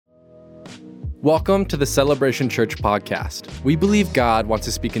Welcome to the Celebration Church podcast. We believe God wants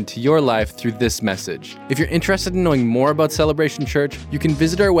to speak into your life through this message. If you're interested in knowing more about Celebration Church, you can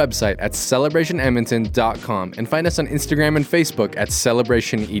visit our website at celebrationedmonton.com and find us on Instagram and Facebook at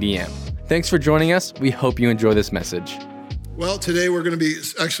celebrationedm. Thanks for joining us. We hope you enjoy this message. Well, today we're going to be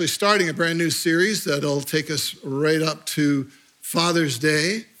actually starting a brand new series that'll take us right up to Father's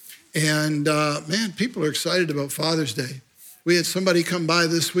Day. And man, people are excited about Father's Day. We had somebody come by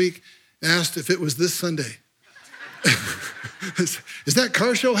this week and asked if it was this Sunday. Is that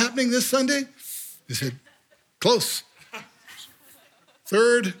car show happening this Sunday? I said, close.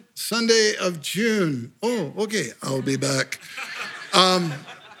 Third Sunday of June. Oh, okay, I'll be back.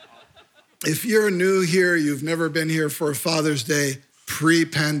 If you're new here, you've never been here for a Father's Day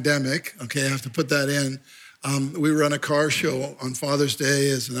pre-pandemic, okay, I have to put that in. We run a car show on Father's Day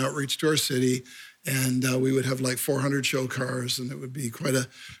as an outreach to our city, and we would have like 400 show cars, and it would be quite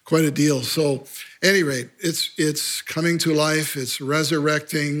a deal. So, at any rate, it's coming to life. It's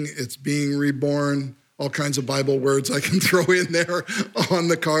resurrecting. It's being reborn. All kinds of Bible words I can throw in there on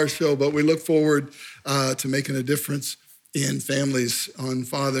the car show. But we look forward to making a difference in families on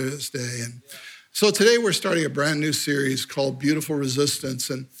Father's Day. And so today we're starting a brand new series called Beautiful Resistance,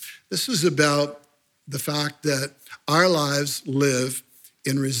 and this is about the fact that our lives live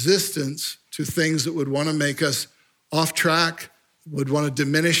in resistance to things that would want to make us off track, would want to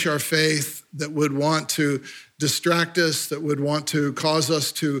diminish our faith, that would want to distract us, that would want to cause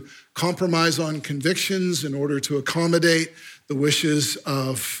us to compromise on convictions in order to accommodate the wishes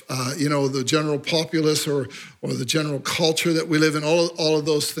of, the general populace or the general culture that we live in, all of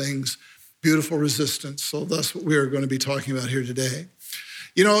those things, beautiful resistance. So that's what we're going to be talking about here today.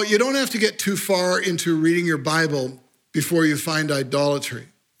 You know, you don't have to get too far into reading your Bible before you find idolatry.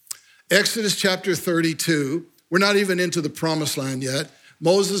 Exodus chapter 32, we're not even into the promised land yet.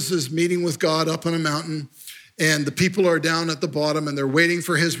 Moses is meeting with God up on a mountain, and the people are down at the bottom, and they're waiting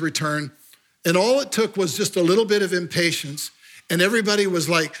for his return. And all it took was just a little bit of impatience, and everybody was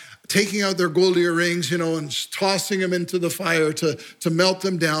like taking out their gold earrings, and tossing them into the fire to melt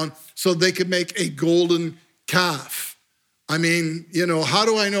them down so they could make a golden calf. I mean, how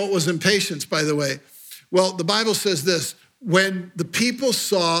do I know it was impatience, by the way? Well, the Bible says this: when the people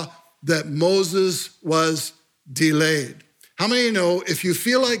saw that Moses was delayed. How many of you know if you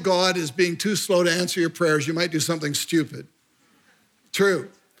feel like God is being too slow to answer your prayers, you might do something stupid? True.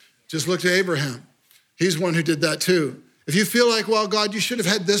 Just look to Abraham. He's one who did that too. If you feel like, well, God, you should have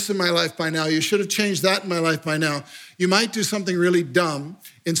had this in my life by now, you should have changed that in my life by now, you might do something really dumb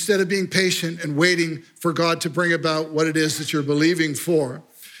instead of being patient and waiting for God to bring about what it is that you're believing for.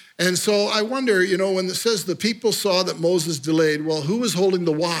 And so I wonder, when it says the people saw that Moses delayed, well, who was holding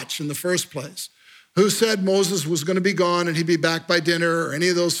the watch in the first place? Who said Moses was going to be gone and he'd be back by dinner or any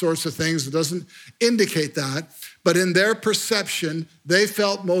of those sorts of things? It doesn't indicate that. But in their perception, they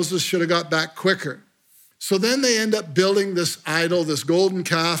felt Moses should have got back quicker. So then they end up building this idol, this golden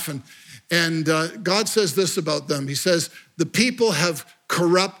calf, and God says this about them. He says, the people have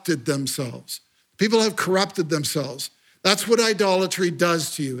corrupted themselves. People have corrupted themselves. That's what idolatry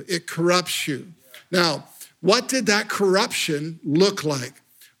does to you. It corrupts you. Now, what did that corruption look like?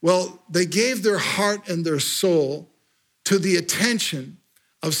 Well, they gave their heart and their soul to the attention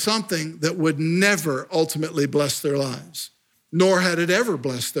of something that would never ultimately bless their lives, nor had it ever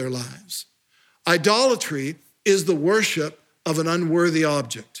blessed their lives. Idolatry is the worship of an unworthy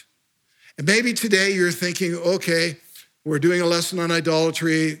object. And maybe today you're thinking, okay, we're doing a lesson on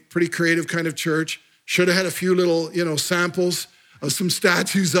idolatry, pretty creative kind of church. Should have had a few little, samples of some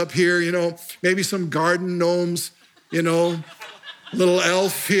statues up here, maybe some garden gnomes, little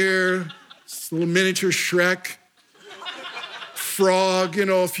elf here, little miniature Shrek, frog,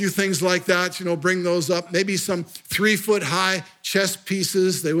 a few things like that, bring those up. Maybe some 3-foot high chess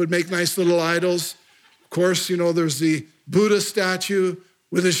pieces. They would make nice little idols. Of course, there's the Buddha statue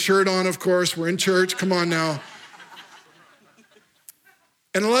with his shirt on, of course. We're in church. Come on now.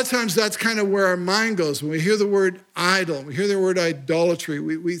 And a lot of times that's kind of where our mind goes. When we hear the word idol, we hear the word idolatry,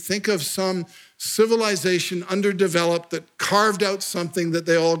 we think of some civilization underdeveloped that carved out something that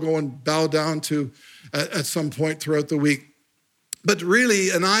they all go and bow down to at some point throughout the week. But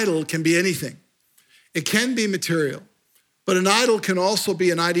really, an idol can be anything. It can be material, but an idol can also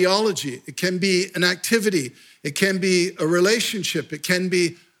be an ideology. It can be an activity. It can be a relationship. It can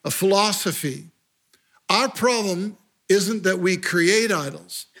be a philosophy. Our problem isn't that we create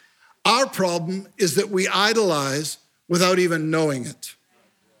idols. Our problem is that we idolize without even knowing it.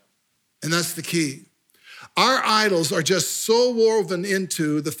 And that's the key. Our idols are just so woven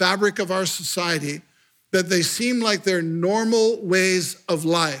into the fabric of our society that they seem like they're normal ways of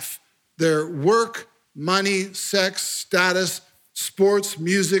life, They're work, money, sex, status, sports,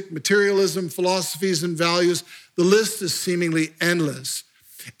 music, materialism, philosophies, and values. The list is seemingly endless.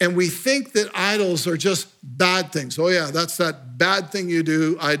 And we think that idols are just bad things. Oh yeah, that's that bad thing you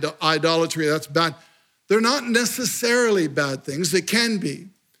do, idolatry, that's bad. They're not necessarily bad things. They can be,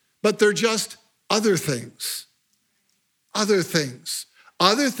 but they're just other things. Other things.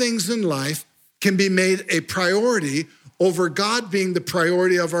 Other things in life can be made a priority over God being the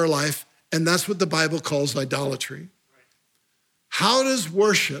priority of our life, and that's what the Bible calls idolatry. How does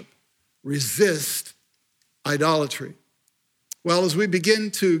worship resist idolatry? Well, as we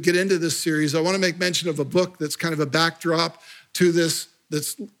begin to get into this series, I want to make mention of a book that's kind of a backdrop to this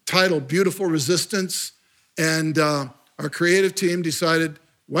that's titled Beautiful Resistance. And our creative team decided,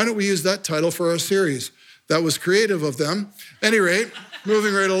 why don't we use that title for our series? That was creative of them. At any rate,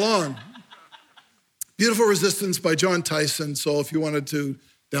 moving right along. Beautiful Resistance by John Tyson. So if you wanted to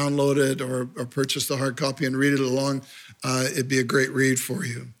download it or purchase the hard copy and read it along, it'd be a great read for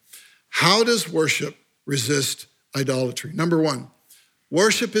you. How does worship resist idolatry? Number one,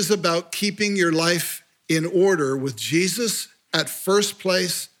 worship is about keeping your life in order with Jesus at first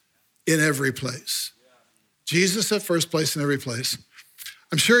place in every place. Jesus at first place in every place.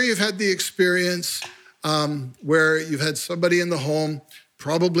 I'm sure you've had the experience where you've had somebody in the home,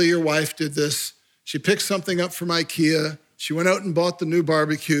 probably your wife did this. She picked something up from IKEA. She went out and bought the new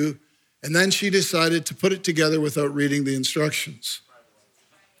barbecue, and then she decided to put it together without reading the instructions.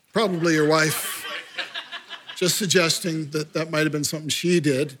 Probably your wife. Just suggesting that that might have been something she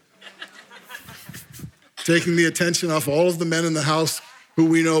did. Taking the attention off all of the men in the house who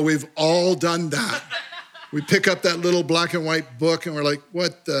we know we've all done that. We pick up that little black and white book and we're like,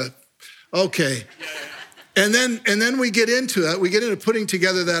 what the, okay. And then we get into that. We get into putting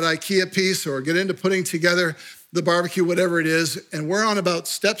together that IKEA piece or get into putting together the barbecue, whatever it is. And we're on about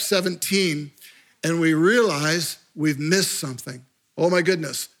step 17 and we realize we've missed something. Oh my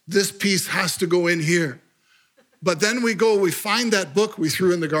goodness, this piece has to go in here. But then we find that book we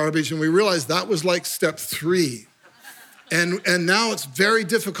threw in the garbage and we realize that was like step 3. And now it's very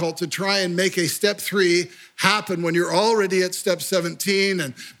difficult to try and make a step 3 happen when you're already at step 17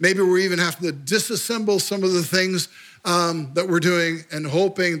 and maybe we're even having to disassemble some of the things that we're doing and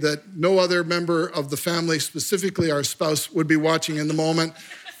hoping that no other member of the family, specifically our spouse, would be watching in the moment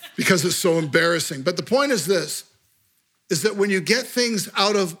because it's so embarrassing. But the point is this, is that when you get things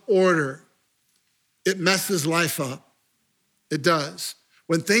out of order, it messes life up. It does.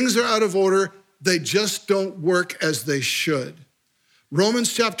 When things are out of order, they just don't work as they should.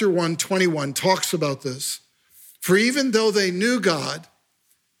 Romans chapter 1:21 talks about this. For even though they knew God,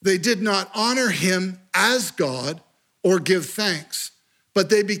 they did not honor him as God or give thanks, but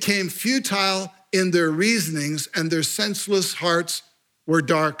they became futile in their reasonings and their senseless hearts were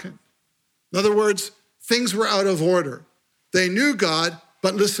darkened. In other words, things were out of order. They knew God,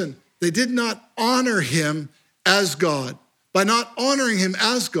 but listen, they did not honor him as God. By not honoring him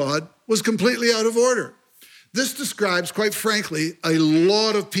as God was completely out of order. This describes, quite frankly, a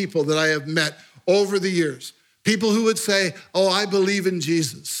lot of people that I have met over the years. People who would say, oh, I believe in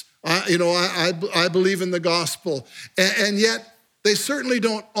Jesus. I believe in the gospel. And yet they certainly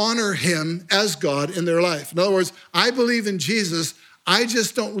don't honor him as God in their life. In other words, I believe in Jesus. I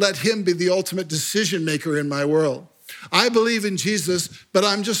just don't let him be the ultimate decision maker in my world. I believe in Jesus, but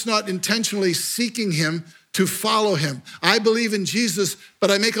I'm just not intentionally seeking him to follow him. I believe in Jesus, but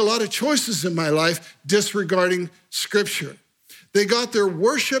I make a lot of choices in my life disregarding scripture. They got their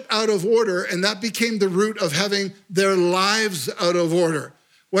worship out of order, and that became the root of having their lives out of order.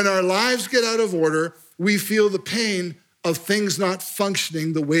 When our lives get out of order, we feel the pain of things not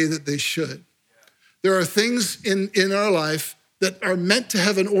functioning the way that they should. There are things in our life that are meant to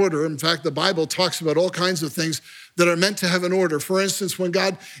have an order. In fact, the Bible talks about all kinds of things that are meant to have an order. For instance, when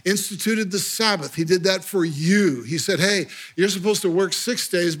God instituted the Sabbath, he did that for you. He said, hey, you're supposed to work 6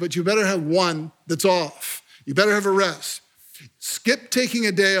 days, but you better have one that's off. You better have a rest. Skip taking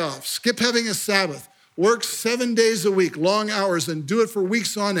a day off. Skip having a Sabbath. Work 7 days a week, long hours, and do it for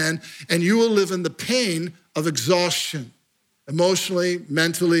weeks on end, and you will live in the pain of exhaustion, emotionally,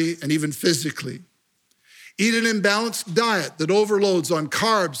 mentally, and even physically. Eat an imbalanced diet that overloads on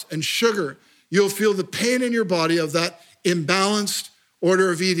carbs and sugar. You'll feel the pain in your body of that imbalanced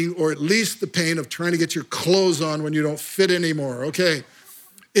order of eating, or at least the pain of trying to get your clothes on when you don't fit anymore, okay?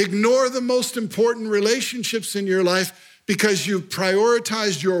 Ignore the most important relationships in your life because you've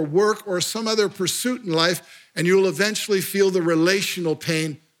prioritized your work or some other pursuit in life, and you'll eventually feel the relational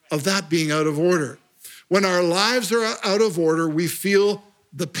pain of that being out of order. When our lives are out of order, we feel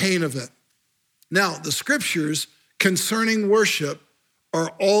the pain of it. Now, the scriptures concerning worship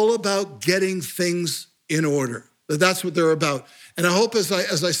are all about getting things in order. That's what they're about. And I hope as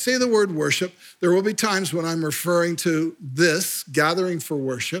I say the word worship, there will be times when I'm referring to this, gathering for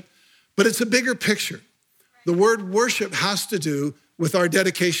worship, but it's a bigger picture. The word worship has to do with our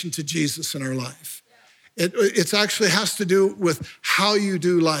dedication to Jesus in our life. It actually has to do with how you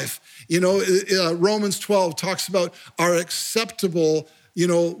do life. Romans 12 talks about our acceptable,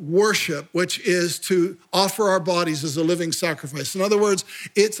 worship, which is to offer our bodies as a living sacrifice. In other words,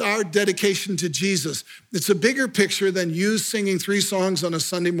 it's our dedication to Jesus. It's a bigger picture than you singing 3 songs on a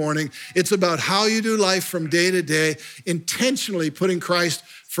Sunday morning. It's about how you do life from day to day, intentionally putting Christ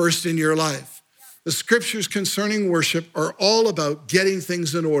first in your life. The scriptures concerning worship are all about getting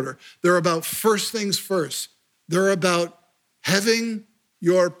things in order. They're about first things first. They're about having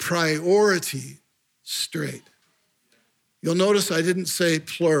your priority straight. You'll notice I didn't say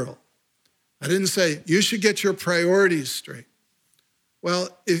plural. I didn't say you should get your priorities straight.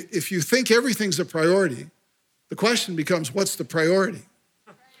 Well, if you think everything's a priority, the question becomes, what's the priority?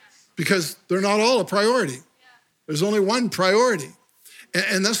 Because they're not all a priority. There's only one priority.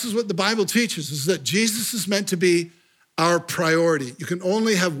 And this is what the Bible teaches, is that Jesus is meant to be our priority. You can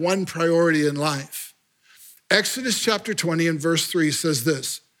only have one priority in life. Exodus chapter 20 and verse 3 says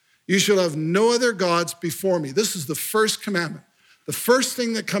this, you shall have no other gods before me. This is the first commandment. The first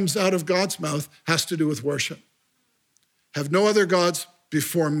thing that comes out of God's mouth has to do with worship. Have no other gods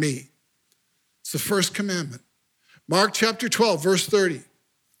before me. It's the first commandment. Mark chapter 12, verse 30.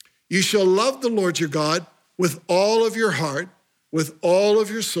 You shall love the Lord your God with all of your heart, with all of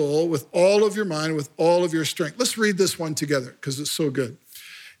your soul, with all of your mind, with all of your strength. Let's read this one together because it's so good.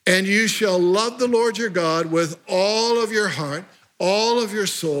 And you shall love the Lord your God with all of your heart, all of your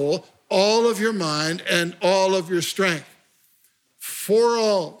soul, all of your mind, and all of your strength. 4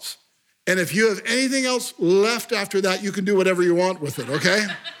 alls. And if you have anything else left after that, you can do whatever you want with it, okay?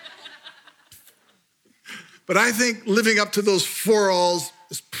 But I think living up to those 4 alls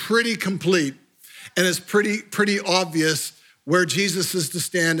is pretty complete, and it's pretty obvious where Jesus is to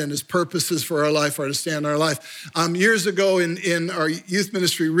stand and his purposes for our life are to stand in our life. Years ago in our youth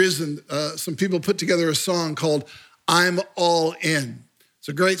ministry, Risen, some people put together a song called I'm All In. It's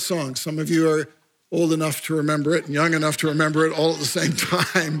a great song. Some of you are old enough to remember it and young enough to remember it all at the same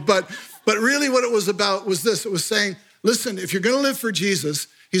time. But really what it was about was this. It was saying, listen, if you're going to live for Jesus,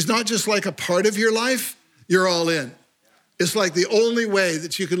 he's not just like a part of your life, you're all in. It's like the only way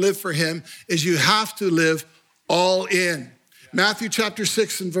that you can live for him is you have to live all in. Matthew chapter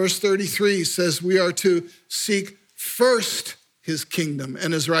 6 and verse 33 says we are to seek first his kingdom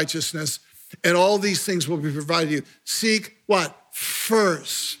and his righteousness, and all these things will be provided you. Seek what?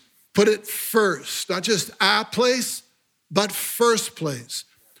 First. Put it first, not just a place, but first place.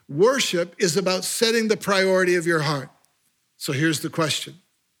 Worship is about setting the priority of your heart. So here's the question.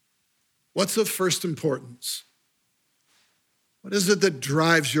 What's of first importance? What is it that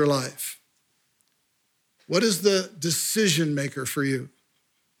drives your life? What is the decision maker for you?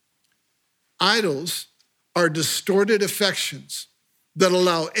 Idols are distorted affections that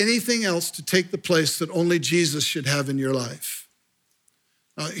allow anything else to take the place that only Jesus should have in your life.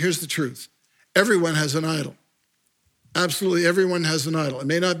 Now, here's the truth. Everyone has an idol. Absolutely everyone has an idol. It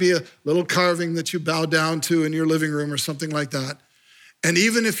may not be a little carving that you bow down to in your living room or something like that. And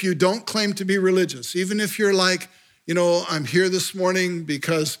even if you don't claim to be religious, even if you're like, I'm here this morning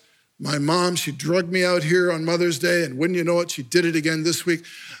because my mom, she drugged me out here on Mother's Day, and wouldn't you know it, she did it again this week.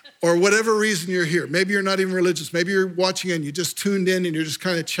 Or whatever reason you're here. Maybe you're not even religious. Maybe you're watching and you just tuned in and you're just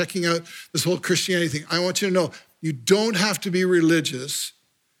kind of checking out this whole Christianity thing. I want you to know, you don't have to be religious,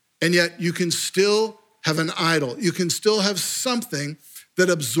 and yet you can still have an idol. You can still have something that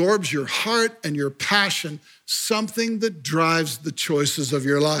absorbs your heart and your passion, something that drives the choices of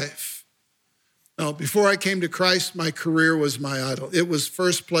your life. Now, before I came to Christ, my career was my idol. It was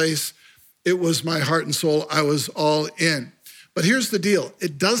first place. It was my heart and soul. I was all in. But here's the deal.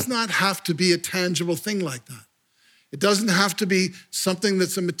 It does not have to be a tangible thing like that. It doesn't have to be something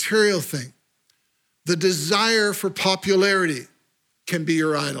that's a material thing. The desire for popularity can be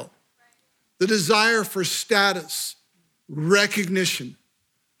your idol. The desire for status, recognition.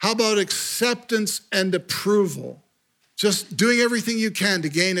 How about acceptance and approval? Just doing everything you can to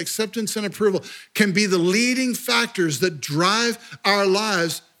gain acceptance and approval can be the leading factors that drive our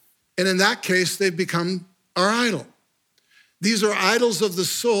lives. And in that case, they've become our idol. These are idols of the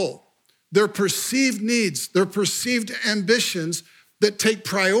soul. They're perceived needs, they're perceived ambitions that take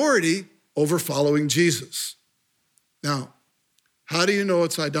priority over following Jesus. Now, how do you know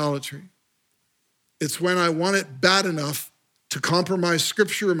it's idolatry? It's when I want it bad enough to compromise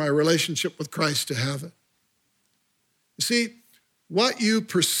Scripture or my relationship with Christ to have it. You see, What you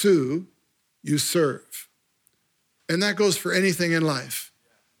pursue, you serve. And that goes for anything in life.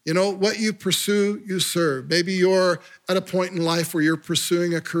 You know, what you pursue, you serve. Maybe you're at a point in life where you're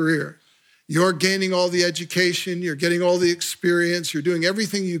pursuing a career. You're gaining all the education, you're getting all the experience, you're doing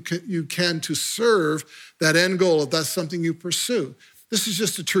everything you can to serve that end goal if that's something you pursue. This is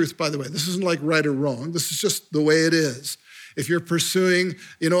just the truth, by the way. This isn't like right or wrong. This is just the way it is. If you're pursuing,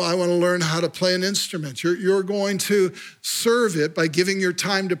 I want to learn how to play an instrument, you're going to serve it by giving your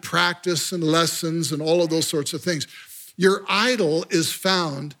time to practice and lessons and all of those sorts of things. Your idol is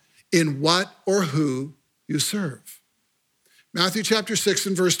found in what or who you serve. Matthew chapter 6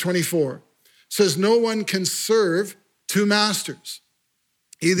 and verse 24 says, no one can serve two masters.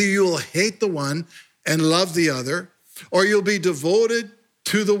 Either you will hate the one and love the other, or you'll be devoted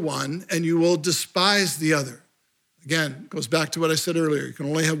to the one and you will despise the other. Again, it goes back to what I said earlier. You can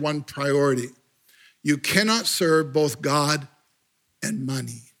only have one priority. You cannot serve both God and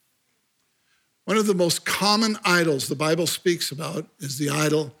money. One of the most common idols the Bible speaks about is the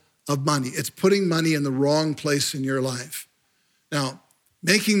idol of money. It's putting money in the wrong place in your life. Now,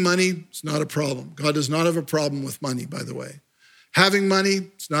 making money is not a problem. God does not have a problem with money, by the way. Having money,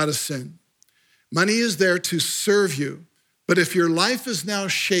 it's not a sin. Money is there to serve you. But if your life is now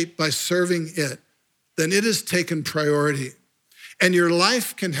shaped by serving it, then it has taken priority. And your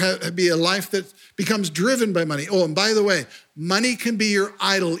life can be a life that becomes driven by money. Oh, and by the way, money can be your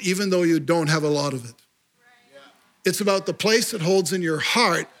idol even though you don't have a lot of it. It's about the place it holds in your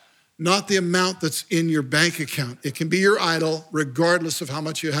heart, not the amount that's in your bank account. It can be your idol regardless of how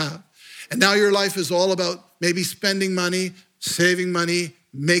much you have. And now your life is all about maybe spending money, saving money,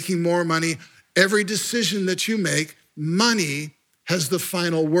 making more money. Every decision that you make, money has the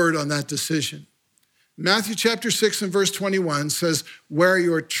final word on that decision. Matthew chapter 6 and verse 21 says, where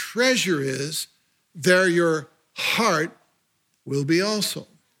your treasure is, there your heart will be also.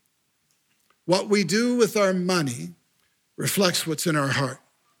 What we do with our money reflects what's in our heart.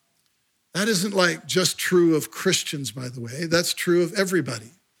 That isn't like just true of Christians, by the way. That's true of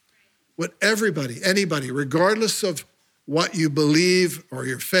everybody. Anybody, regardless of what you believe or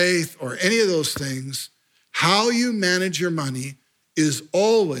your faith or any of those things, how you manage your money is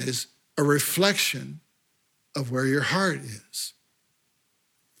always a reflection of where your heart is.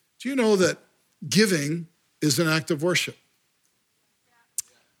 Do you know that giving is an act of worship?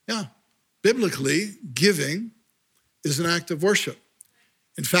 Yeah. Biblically, giving is an act of worship.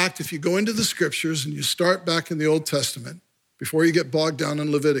 In fact, if you go into the scriptures and you start back in the Old Testament, before you get bogged down in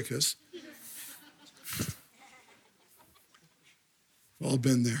Leviticus, we've all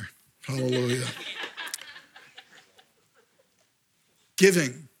been there. Hallelujah.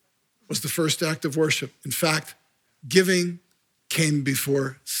 Giving was the first act of worship. In fact, giving came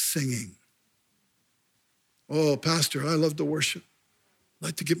before singing. Oh, Pastor, I love to worship. I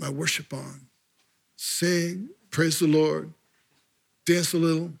like to get my worship on. Sing, praise the Lord, dance a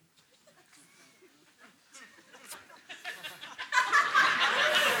little.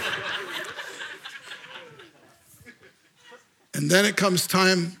 And then it comes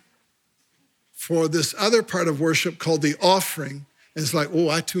time for this other part of worship called the offering. And it's like, oh,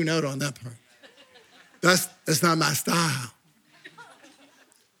 I tune out on that part. That's not my style.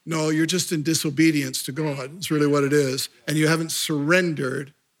 No, you're just in disobedience to God. It's really what it is. And you haven't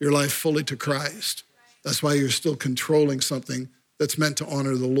surrendered your life fully to Christ. That's why you're still controlling something that's meant to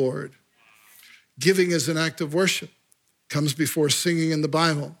honor the Lord. Giving is an act of worship. It comes before singing in the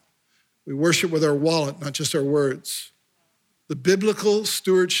Bible. We worship with our wallet, not just our words. The biblical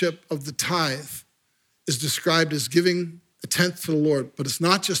stewardship of the tithe is described as giving a tenth to the Lord, but it's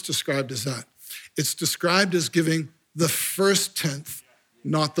not just described as that. It's described as giving the first tenth,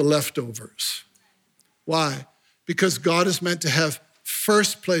 not the leftovers. Why? Because God is meant to have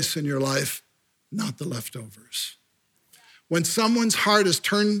first place in your life, not the leftovers. When someone's heart is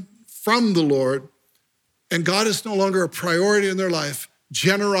turned from the Lord and God is no longer a priority in their life,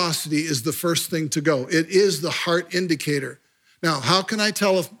 generosity is the first thing to go. It is the heart indicator. Now, how can I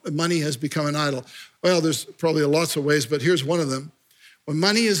tell if money has become an idol? Well, there's probably lots of ways, but here's one of them. When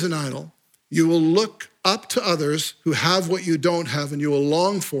money is an idol, you will look up to others who have what you don't have and you will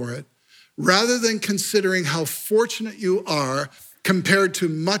long for it, rather than considering how fortunate you are compared to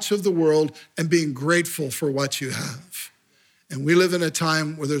much of the world and being grateful for what you have. And we live in a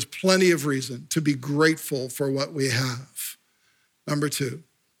time where there's plenty of reason to be grateful for what we have. Number 2,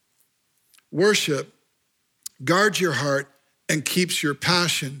 worship guards your heart and keeps your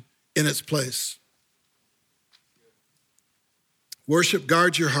passion in its place. Worship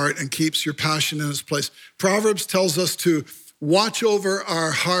guards your heart and keeps your passion in its place. Proverbs tells us to watch over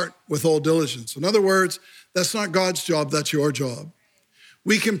our heart with all diligence. In other words, that's not God's job, that's your job.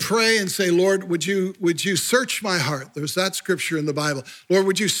 We can pray and say, Lord, would you search my heart? There's that scripture in the Bible. Lord,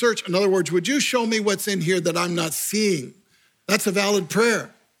 would you search? In other words, would you show me what's in here that I'm not seeing? That's a valid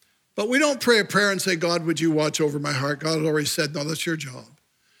prayer. But we don't pray a prayer and say, God, would you watch over my heart? God already said, no, that's your job.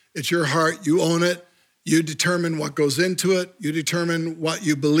 It's your heart. You own it. You determine what goes into it. You determine what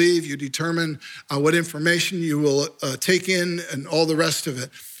you believe. You determine what information you will take in and all the rest of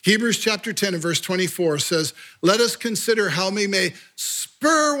it. Hebrews chapter 10 and verse 24 says, let us consider how we may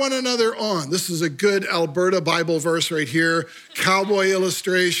spur one another on. This is a good Alberta Bible verse right here. Cowboy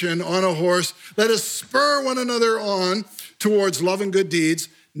illustration on a horse. Let us spur one another on towards love and good deeds,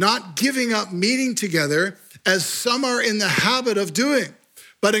 not giving up meeting together as some are in the habit of doing,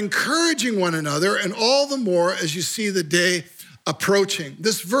 but encouraging one another, and all the more as you see the day approaching.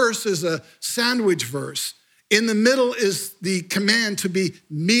 This verse is a sandwich verse. In the middle is the command to be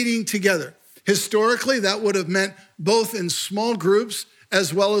meeting together. Historically, that would have meant both in small groups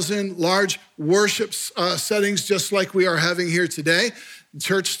as well as in large worship settings, just like we are having here today. The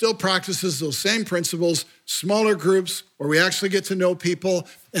church still practices those same principles, smaller groups where we actually get to know people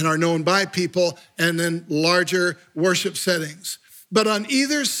and are known by people, and then larger worship settings. But on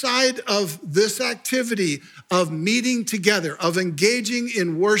either side of this activity of meeting together, of engaging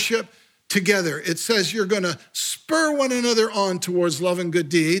in worship together, it says you're going to spur one another on towards love and good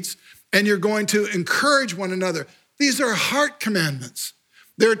deeds, and you're going to encourage one another. These are heart commandments.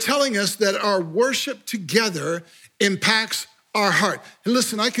 They're telling us that our worship together impacts our heart. And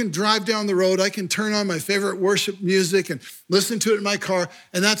listen, I can drive down the road, I can turn on my favorite worship music and listen to it in my car,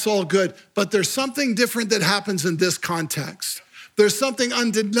 and that's all good. But there's something different that happens in this context. There's something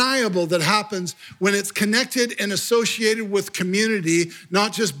undeniable that happens when it's connected and associated with community,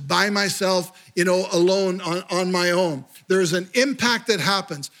 not just by myself, alone on my own. There's an impact that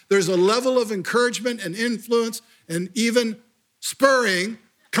happens. There's a level of encouragement and influence and even spurring.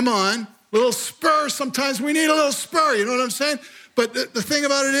 Come on, little spur. Sometimes we need a little spur, you know what I'm saying? But the thing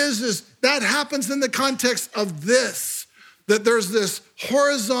about it is that happens in the context of this, that there's this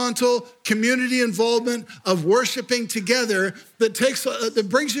horizontal community involvement of worshiping together that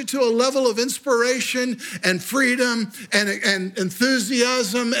brings you to a level of inspiration and freedom and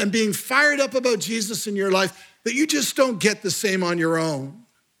enthusiasm and being fired up about Jesus in your life that you just don't get the same on your own.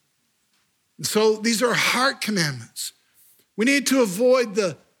 And so these are heart commandments. We need to avoid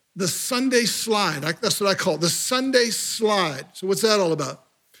the Sunday slide. That's what I call it, the Sunday slide. So what's that all about?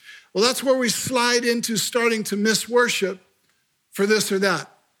 Well, that's where we slide into starting to miss worship for this or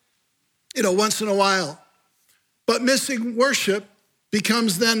that, once in a while. But missing worship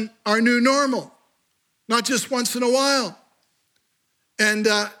becomes then our new normal, not just once in a while. And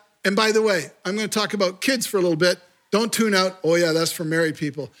by the way, I'm going to talk about kids for a little bit. Don't tune out. Oh yeah, that's for married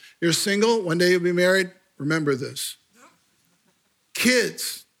people. You're single, one day you'll be married. Remember this.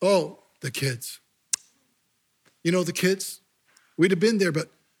 Kids, the kids. The kids? We'd have been there, but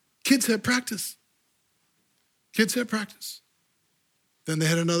kids had practice. Kids had practice. Then they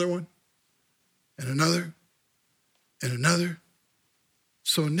had another one, and another, and another.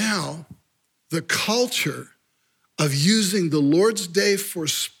 So now, the culture of using the Lord's Day for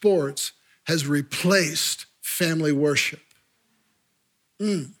sports has replaced family worship.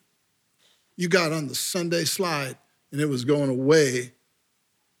 You got on the Sunday slide, and it was going away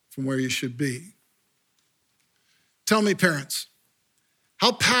from where you should be. Tell me, parents,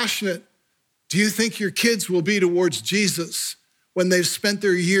 how passionate do you think your kids will be towards Jesus when they've spent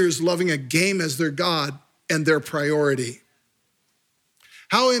their years loving a game as their God and their priority?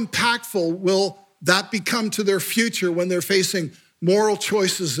 How impactful will that become to their future when they're facing moral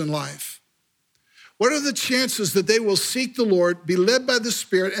choices in life? What are the chances that they will seek the Lord, be led by the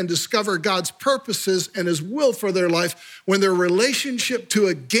Spirit, and discover God's purposes and his will for their life when their relationship to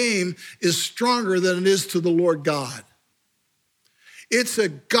a game is stronger than it is to the Lord God? It's a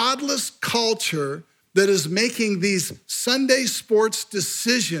godless culture that is making these Sunday sports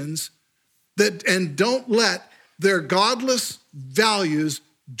decisions and don't let their godless values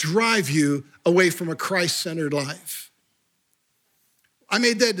drive you away from a Christ-centered life. I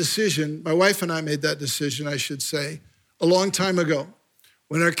made that decision, my wife and I made that decision, I should say, a long time ago.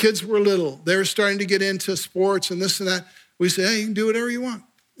 When our kids were little, they were starting to get into sports and this and that. We said, hey, you can do whatever you want.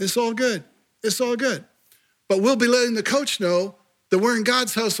 It's all good. It's all good. But we'll be letting the coach know that we're in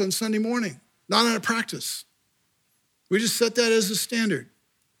God's house on Sunday morning, not on a practice. We just set that as a standard.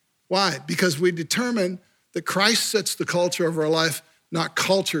 Why? Because we determine that Christ sets the culture of our life, not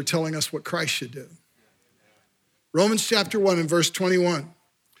culture telling us what Christ should do. Romans chapter 1 and verse 21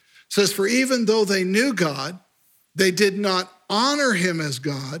 says, for even though they knew God, they did not honor him as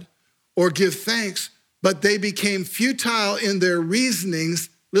God or give thanks, but they became futile in their reasonings,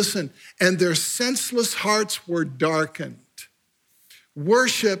 listen, and their senseless hearts were darkened.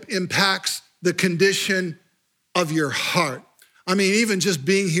 Worship impacts the condition of your heart. I mean, even just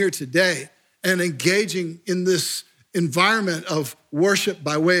being here today and engaging in this environment of worship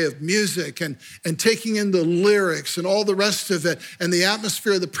by way of music and taking in the lyrics and all the rest of it and the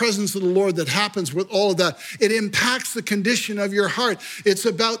atmosphere, the presence of the Lord that happens with all of that, it impacts the condition of your heart. It's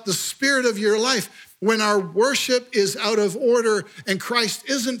about the spirit of your life. When our worship is out of order and Christ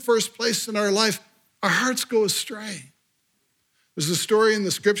isn't first place in our life, our hearts go astray. There's a story in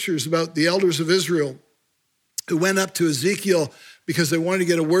the scriptures about the elders of Israel who went up to Ezekiel because they wanted to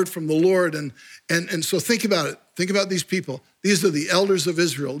get a word from the Lord. And so think about it. Think about these people. These are the elders of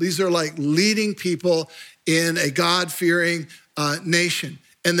Israel. These are like leading people in a God-fearing nation.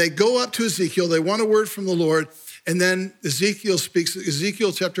 And they go up to Ezekiel. They want a word from the Lord. And then Ezekiel speaks,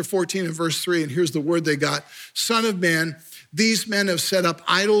 Ezekiel chapter 14 and verse 3, and here's the word they got. Son of man, these men have set up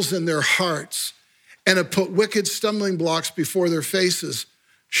idols in their hearts and have put wicked stumbling blocks before their faces.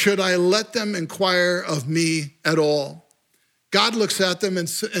 Should I let them inquire of me at all? God looks at them and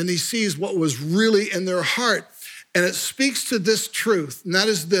he sees what was really in their heart. And it speaks to this truth, and that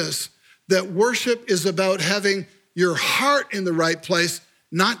is this, that worship is about having your heart in the right place,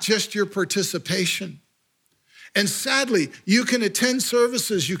 not just your participation. And sadly, you can attend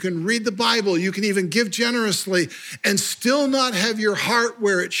services, you can read the Bible, you can even give generously and still not have your heart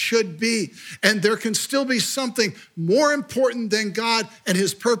where it should be. And there can still be something more important than God and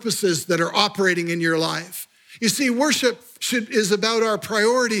his purposes that are operating in your life. You see, worship is about our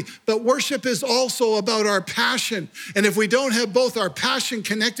priority, but worship is also about our passion. And if we don't have both our passion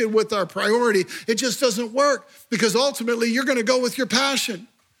connected with our priority, it just doesn't work, because ultimately you're going to go with your passion.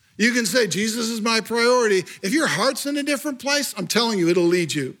 You can say, Jesus is my priority. If your heart's in a different place, I'm telling you, it'll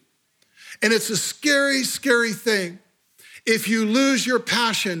lead you. And it's a scary, scary thing if you lose your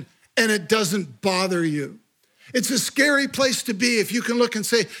passion and it doesn't bother you. It's a scary place to be if you can look and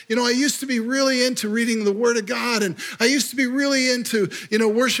say, I used to be really into reading the Word of God, and I used to be really into,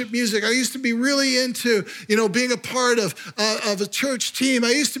 worship music. I used to be really into, being a part of a church team.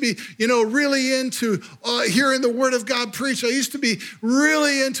 I used to be, really into hearing the Word of God preached. I used to be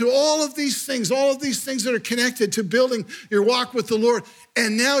really into all of these things that are connected to building your walk with the Lord,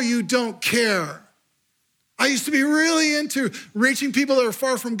 and now you don't care. I used to be really into reaching people that are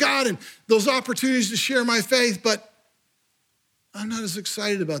far from God and those opportunities to share my faith, but I'm not as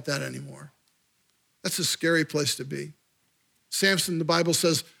excited about that anymore. That's a scary place to be. Samson, the Bible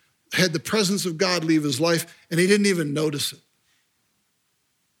says, had the presence of God leave his life, and he didn't even notice it.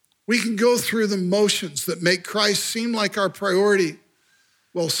 We can go through the motions that make Christ seem like our priority,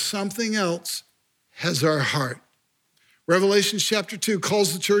 while something else has our heart. Revelation chapter 2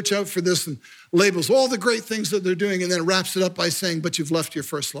 calls the church out for this and labels all the great things that they're doing, and then wraps it up by saying, but you've left your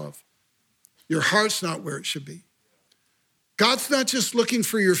first love. Your heart's not where it should be. God's not just looking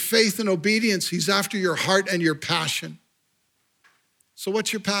for your faith and obedience. He's after your heart and your passion. So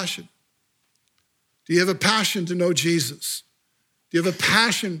what's your passion? Do you have a passion to know Jesus? Do you have a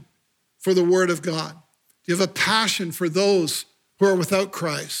passion for the Word of God? Do you have a passion for those who are without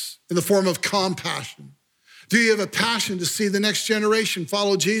Christ in the form of compassion? Do you have a passion to see the next generation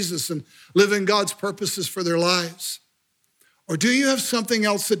follow Jesus and live in God's purposes for their lives? Or do you have something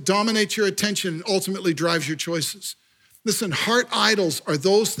else that dominates your attention and ultimately drives your choices? Listen, heart idols are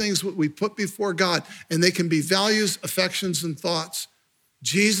those things that we put before God, and they can be values, affections, and thoughts.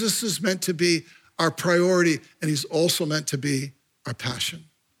 Jesus is meant to be our priority, and he's also meant to be our passion.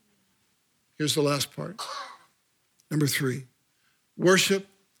 Here's the last part. Number 3, worship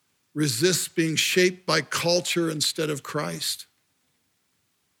resists being shaped by culture instead of Christ.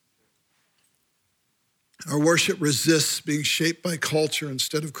 Our worship resists being shaped by culture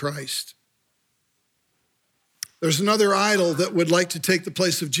instead of Christ. There's another idol that would like to take the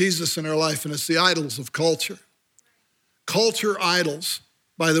place of Jesus in our life, and it's the idols of culture. Culture idols,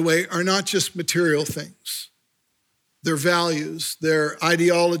 by the way, are not just material things. Their values, their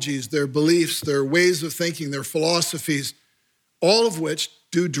ideologies, their beliefs, their ways of thinking, their philosophies, all of which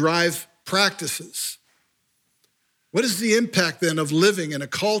do drive practices. What is the impact then of living in a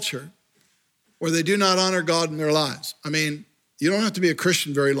culture where they do not honor God in their lives? I mean, you don't have to be a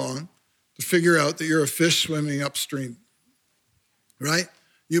Christian very long to figure out that you're a fish swimming upstream, right?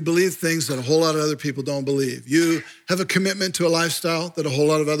 You believe things that a whole lot of other people don't believe. You have a commitment to a lifestyle that a whole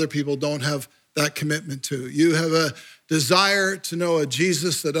lot of other people don't have that commitment to. You have a desire to know a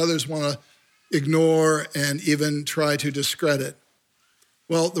Jesus that others want to ignore and even try to discredit.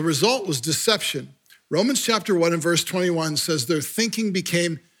 Well, the result was deception. Romans chapter 1 and verse 21 says their thinking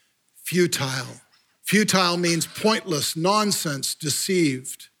became futile. Futile means pointless, nonsense,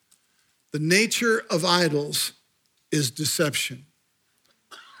 deceived. The nature of idols is deception.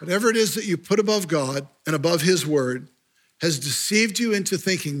 Whatever it is that you put above God and above his word has deceived you into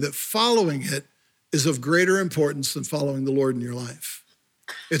thinking that following it is of greater importance than following the Lord in your life.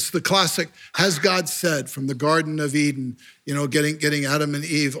 It's the classic, has God said, from the Garden of Eden, getting Adam and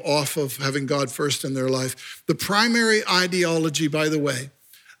Eve off of having God first in their life. The primary ideology, by the way,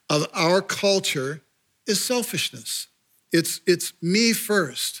 of our culture is selfishness. It's me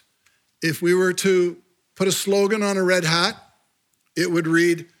first. If we were to put a slogan on a red hat, it would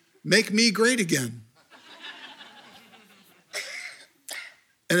read, "Make me great again."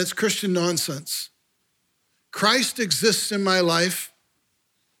 And it's Christian nonsense. Christ exists in my life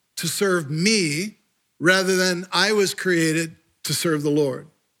to serve me rather than I was created to serve the Lord.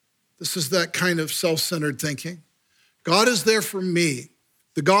 This is that kind of self-centered thinking. God is there for me.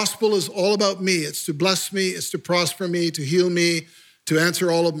 The gospel is all about me. It's to bless me, it's to prosper me, to heal me, to answer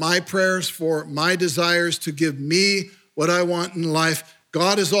all of my prayers for my desires, to give me what I want in life.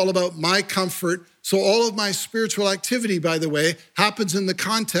 God is all about my comfort. So all of my spiritual activity, by the way, happens in the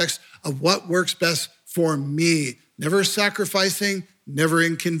context of what works best for me. Never sacrificing, never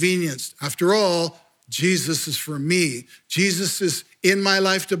inconvenienced. After all, Jesus is for me. Jesus is in my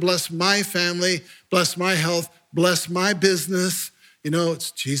life to bless my family, bless my health, bless my business.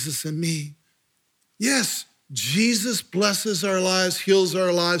 It's Jesus and me. Yes, Jesus blesses our lives, heals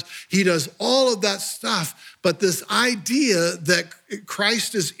our lives. He does all of that stuff. But this idea that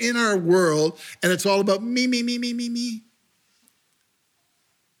Christ is in our world and it's all about me, me, me, me, me, me.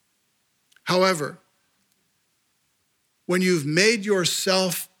 However, when you've made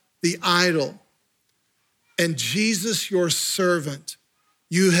yourself the idol and Jesus your servant,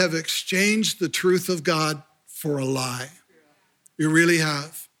 you have exchanged the truth of God for a lie. You really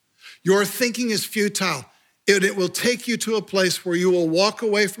have. Your thinking is futile. It will take you to a place where you will walk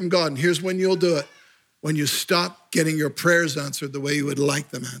away from God. And here's when you'll do it. When you stop getting your prayers answered the way you would like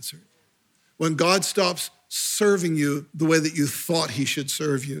them answered. When God stops serving you the way that you thought he should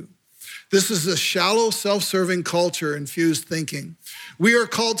serve you. This is a shallow, self-serving culture, infused thinking. We are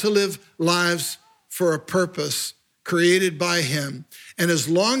called to live lives for a purpose created by him. And as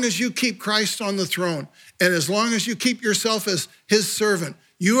long as you keep Christ on the throne, and as long as you keep yourself as his servant,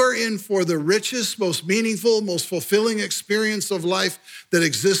 you are in for the richest, most meaningful, most fulfilling experience of life that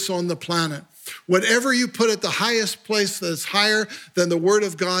exists on the planet. Whatever you put at the highest place that's higher than the word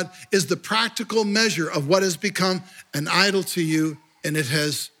of God is the practical measure of what has become an idol to you, and it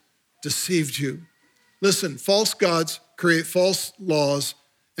has deceived you. Listen, false gods create false laws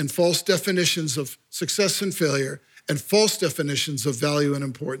and false definitions of success and failure and false definitions of value and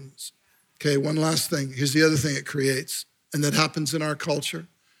importance. Okay, one last thing. Here's the other thing it creates, and that happens in our culture.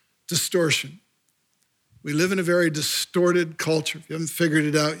 Distortion. We live in a very distorted culture. If you haven't figured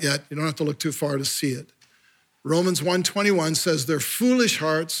it out yet, you don't have to look too far to see it. Romans 1:21 says their foolish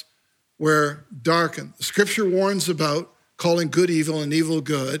hearts were darkened. The scripture warns about calling good evil and evil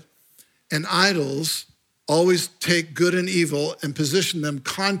good, and idols always take good and evil and position them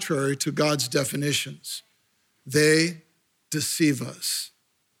contrary to God's definitions. They deceive us.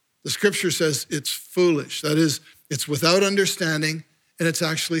 The scripture says it's foolish. That is, it's without understanding, and it's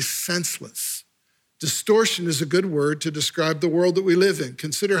actually senseless. Distortion is a good word to describe the world that we live in.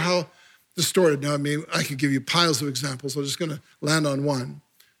 Consider how distorted. Now, I could give you piles of examples. I'm just going to land on one.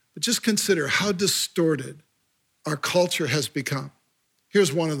 But just consider how distorted our culture has become.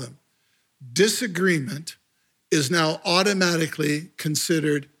 Here's one of them. Disagreement is now automatically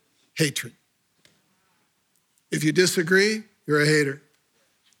considered hatred. If you disagree, you're a hater.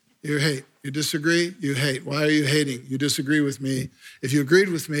 You hate. You disagree, you hate. Why are you hating? You disagree with me. If you agreed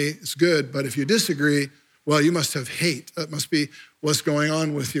with me, it's good. But if you disagree, well, you must have hate. That must be what's going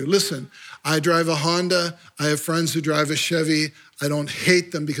on with you. Listen, I drive a Honda. I have friends who drive a Chevy. I don't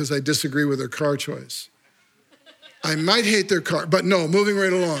hate them because I disagree with their car choice. I might hate their car, but no, moving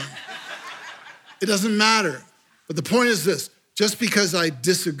right along. It doesn't matter. But the point is this, just because I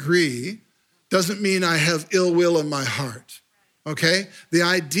disagree doesn't mean I have ill will in my heart. Okay? The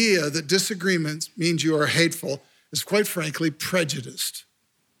idea that disagreement means you are hateful is quite frankly prejudiced.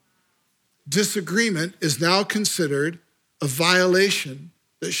 Disagreement is now considered a violation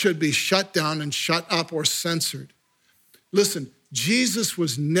that should be shut down and shut up or censored. Listen, Jesus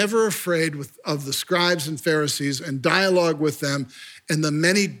was never afraid of the scribes and Pharisees and dialogue with them and the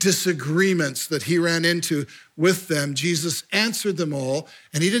many disagreements that he ran into with them. Jesus answered them all,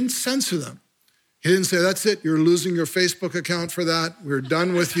 and he didn't censor them. He didn't say, that's it, you're losing your Facebook account for that. We're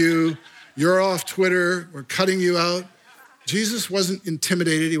done with you. You're off Twitter. We're cutting you out. Jesus wasn't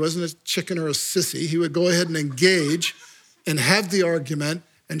intimidated. He wasn't a chicken or a sissy. He would go ahead and engage and have the argument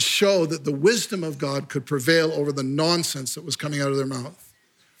and show that the wisdom of God could prevail over the nonsense that was coming out of their mouth.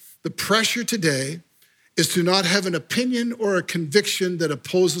 The pressure today is to not have an opinion or a conviction that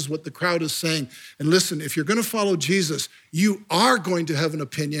opposes what the crowd is saying. And listen, if you're going to follow Jesus, you are going to have an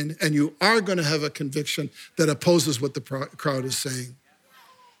opinion and you are going to have a conviction that opposes what the crowd is saying.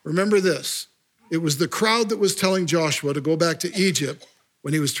 Remember this, it was the crowd that was telling Joshua to go back to Egypt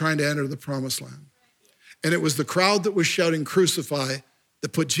when he was trying to enter the promised land. And it was the crowd that was shouting, "Crucify,"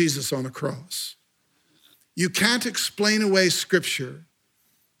 that put Jesus on a cross. You can't explain away scriptures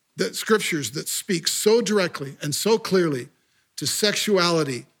that speak so directly and so clearly to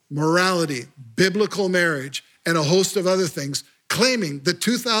sexuality, morality, biblical marriage, and a host of other things, claiming that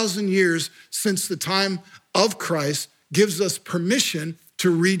 2,000 years since the time of Christ gives us permission to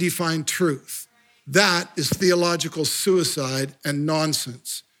redefine truth. That is theological suicide and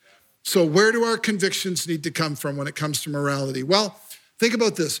nonsense. So where do our convictions need to come from when it comes to morality? Well, think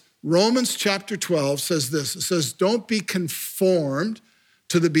about this. Romans chapter 12 says this. It says, "Don't be conformed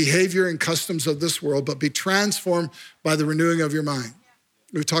to the behavior and customs of this world, but be transformed by the renewing of your mind."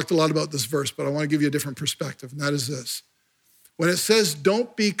 We've talked a lot about this verse, but I want to give you a different perspective, and that is this. When it says,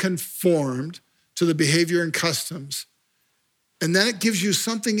 "Don't be conformed to the behavior and customs," and then it gives you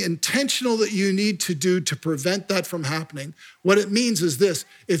something intentional that you need to do to prevent that from happening. What it means is this: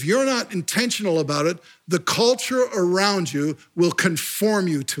 if you're not intentional about it, the culture around you will conform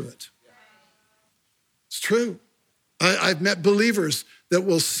you to it. It's true. I've met believers that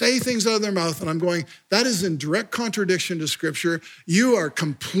will say things out of their mouth, and I'm going, that is in direct contradiction to Scripture. You are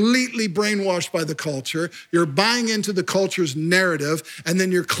completely brainwashed by the culture. You're buying into the culture's narrative, and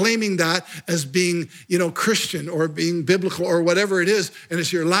then you're claiming that as being, Christian or being biblical or whatever it is, and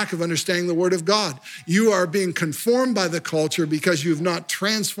it's your lack of understanding the Word of God. You are being conformed by the culture because you've not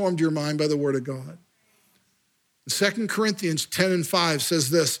transformed your mind by the Word of God. 2 Corinthians 10:5 says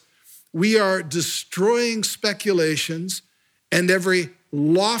this: "We are destroying speculations and every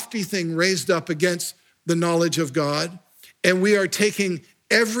lofty thing raised up against the knowledge of God, and we are taking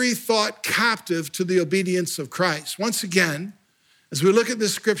every thought captive to the obedience of Christ." Once again, as we look at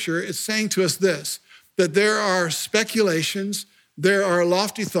this scripture, it's saying to us this, that there are speculations, there are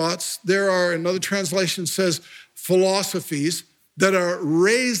lofty thoughts, there are, another translation says, philosophies that are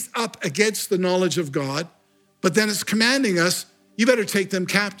raised up against the knowledge of God, but then it's commanding us, you better take them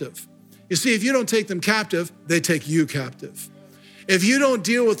captive. You see, if you don't take them captive, they take you captive. If you don't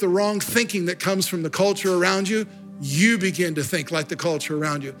deal with the wrong thinking that comes from the culture around you, you begin to think like the culture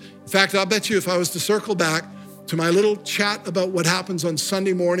around you. In fact, I'll bet you if I was to circle back to my little chat about what happens on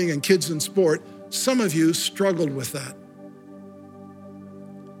Sunday morning and kids in sport, some of you struggled with that.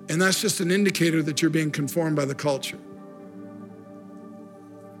 And that's just an indicator that you're being conformed by the culture.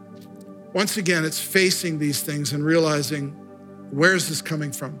 Once again, it's facing these things and realizing, where's this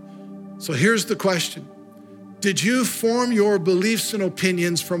coming from? So here's the question. Did you form your beliefs and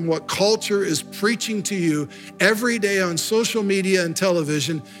opinions from what culture is preaching to you every day on social media and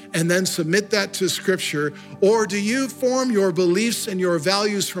television and then submit that to Scripture? Or do you form your beliefs and your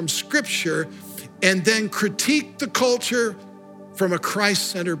values from Scripture and then critique the culture from a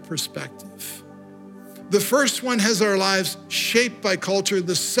Christ-centered perspective? The first one has our lives shaped by culture.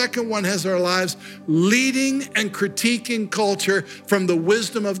 The second one has our lives leading and critiquing culture from the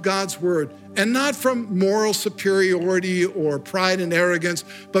wisdom of God's word. And not from moral superiority or pride and arrogance,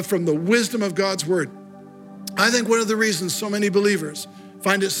 but from the wisdom of God's word. I think one of the reasons so many believers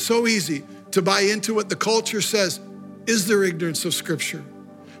find it so easy to buy into what the culture says is their ignorance of Scripture.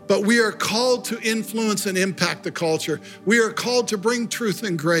 But we are called to influence and impact the culture. We are called to bring truth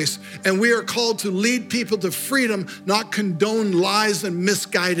and grace. And we are called to lead people to freedom, not condone lies and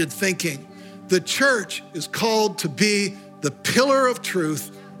misguided thinking. The church is called to be the pillar of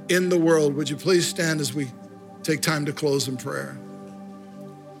truth in the world. Would you please stand as we take time to close in prayer?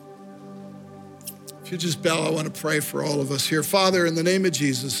 If you just bow, I want to pray for all of us here. Father, in the name of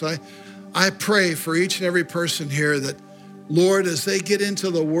Jesus, I pray for each and every person here that, Lord, as they get into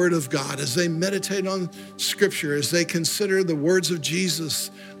the Word of God, as they meditate on Scripture, as they consider the words of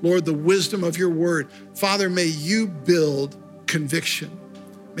Jesus, Lord, the wisdom of your word, Father, may you build conviction.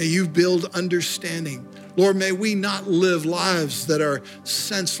 May you build understanding. Lord, may we not live lives that are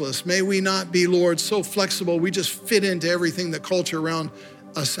senseless. May we not be, Lord, so flexible we just fit into everything the culture around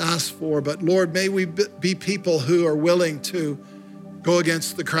us asks for. But Lord, may we be people who are willing to go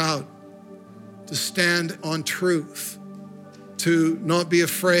against the crowd, to stand on truth, to not be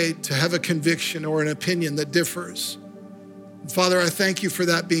afraid to have a conviction or an opinion that differs. And Father, I thank you for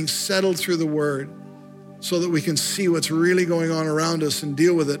that being settled through the word. so that we can see what's really going on around us and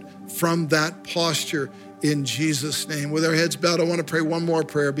deal with it from that posture in Jesus' name. With our heads bowed, I want to pray one more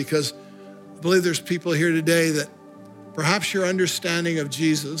prayer because I believe there's people here today that perhaps your understanding of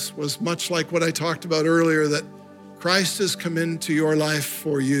Jesus was much like what I talked about earlier, that Christ has come into your life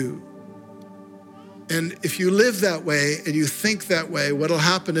for you. And if you live that way and you think that way, what'll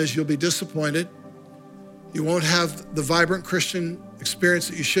happen is you'll be disappointed. You won't have the vibrant Christian experience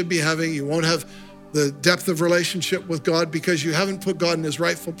that you should be having. You won't have the depth of relationship with God because you haven't put God in his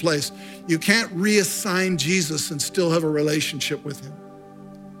rightful place. You can't reassign Jesus and still have a relationship with him.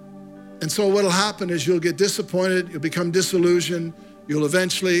 And so what'll happen is you'll get disappointed, you'll become disillusioned, you'll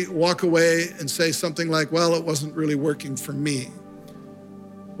eventually walk away and say something like, well, it wasn't really working for me.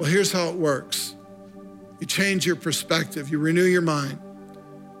 Well, here's how it works. You change your perspective, you renew your mind.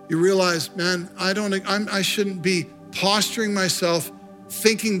 You realize, man, I shouldn't be posturing myself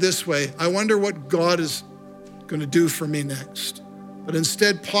thinking this way. I wonder what God is going to do for me next. But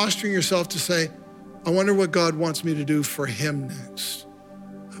instead, posturing yourself to say, I wonder what God wants me to do for him next.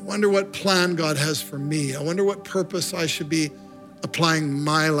 I wonder what plan God has for me. I wonder what purpose I should be applying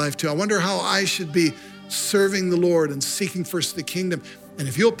my life to. I wonder how I should be serving the Lord and seeking first the kingdom. And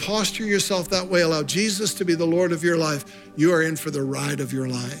if you'll posture yourself that way, allow Jesus to be the Lord of your life, you are in for the ride of your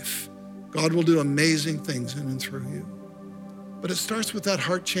life. God will do amazing things in and through you. But it starts with that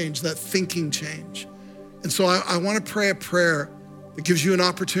heart change, that thinking change. And so I want to pray a prayer that gives you an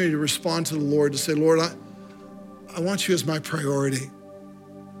opportunity to respond to the Lord, to say, Lord, I want you as my priority.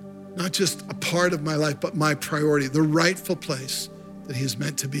 Not just a part of my life, but my priority, the rightful place that he is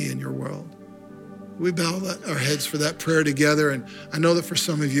meant to be in your world. We bow our heads for that prayer together. And I know that for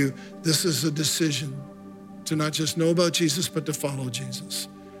some of you, this is a decision to not just know about Jesus, but to follow Jesus.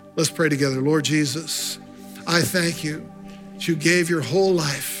 Let's pray together. Lord Jesus, I thank you that you gave your whole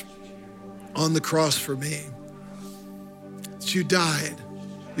life on the cross for me. That you died,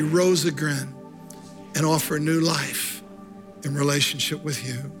 you rose again, and offer a new life in relationship with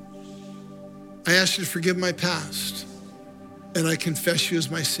you. I ask you to forgive my past, and I confess you as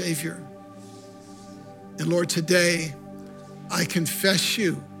my Savior. And Lord, today, I confess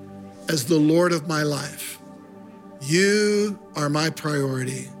you as the Lord of my life. You are my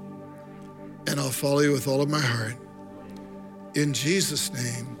priority, and I'll follow you with all of my heart. In Jesus'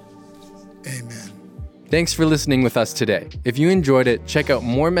 name, amen. Thanks for listening with us today. If you enjoyed it, check out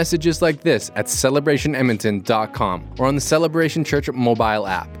more messages like this at celebrationedmonton.com or on the Celebration Church mobile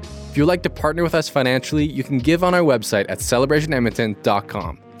app. If you'd like to partner with us financially, you can give on our website at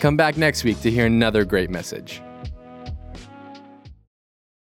celebrationedmonton.com. Come back next week to hear another great message.